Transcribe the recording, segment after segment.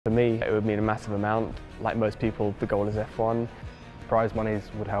For me, it would mean a massive amount. Like most people, the goal is F1. Prize monies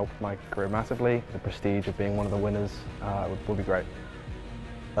would help my career massively. The prestige of being one of the winners would be great.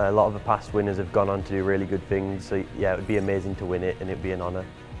 A lot of the past winners have gone on to do really good things, so yeah, it would be amazing to win it and it would be an honour.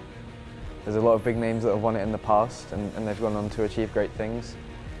 There's a lot of big names that have won it in the past and they've gone on to achieve great things.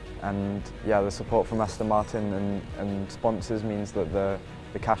 And yeah, the support from Aston Martin and sponsors means that the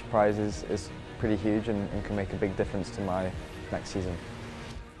cash prize is pretty huge and can make a big difference to my next season.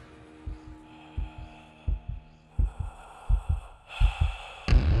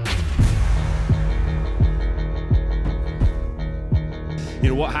 You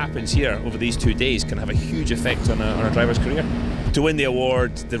know, what happens here over these 2 days can have a huge effect on a driver's career. To win the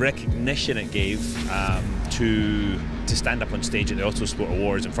award, the recognition it gave to stand up on stage at the Autosport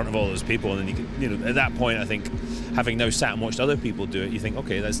Awards in front of all those people, and then you know, at that point, I think, having now sat and watched other people do it, you think,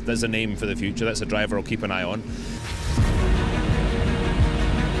 okay, there's a name for the future. That's a driver I'll keep an eye on.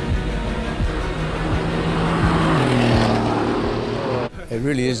 It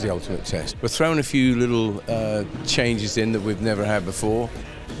really is the ultimate test. We're throwing a few little changes in that we've never had before.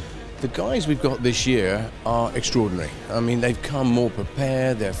 The guys we've got this year are extraordinary. I mean, they've come more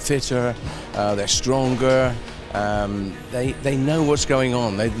prepared, they're fitter, they're stronger, they know what's going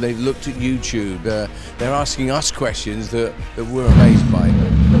on. They've looked at YouTube, they're asking us questions that we're amazed by.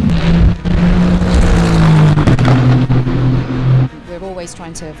 We're always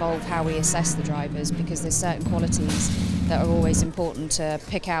trying to evolve how we assess the drivers, because there's certain qualities that are always important to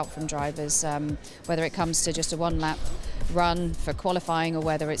pick out from drivers, whether it comes to just a one-lap run for qualifying or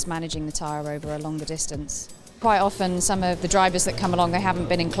whether it's managing the tyre over a longer distance. Quite often some of the drivers that come along, they haven't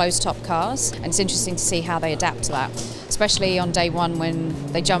been in closed-top cars, and it's interesting to see how they adapt to that, especially on day one when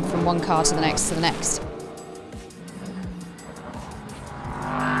they jump from one car to the next to the next.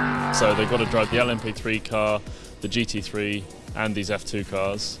 So they've got to drive the LMP3 car, the GT3 and these F2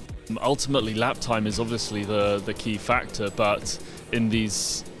 cars. Ultimately, lap time is obviously the key factor, but in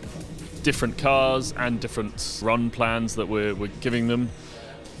these different cars and different run plans that we're giving them,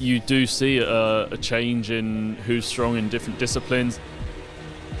 you do see a change in who's strong in different disciplines.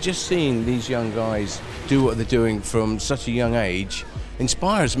 Just seeing these young guys do what they're doing from such a young age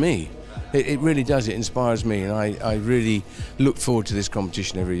inspires me. It really does, it inspires me, and I really look forward to this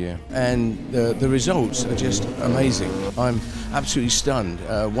competition every year. And the results are just amazing. I'm absolutely stunned.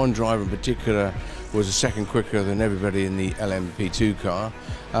 One driver in particular was a second quicker than everybody in the LMP2 car,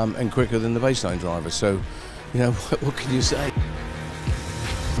 and quicker than the baseline driver. So, you know, what can you say?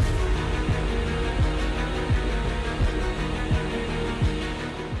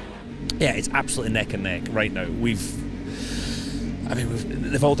 Yeah, it's absolutely neck and neck right now.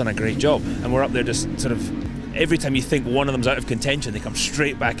 They've all done a great job, and we're up there just sort of, every time you think one of them's out of contention, they come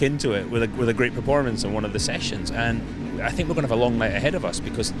straight back into it with a great performance in one of the sessions. And I think we're going to have a long night ahead of us,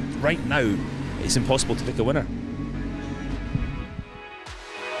 because right now it's impossible to pick a winner.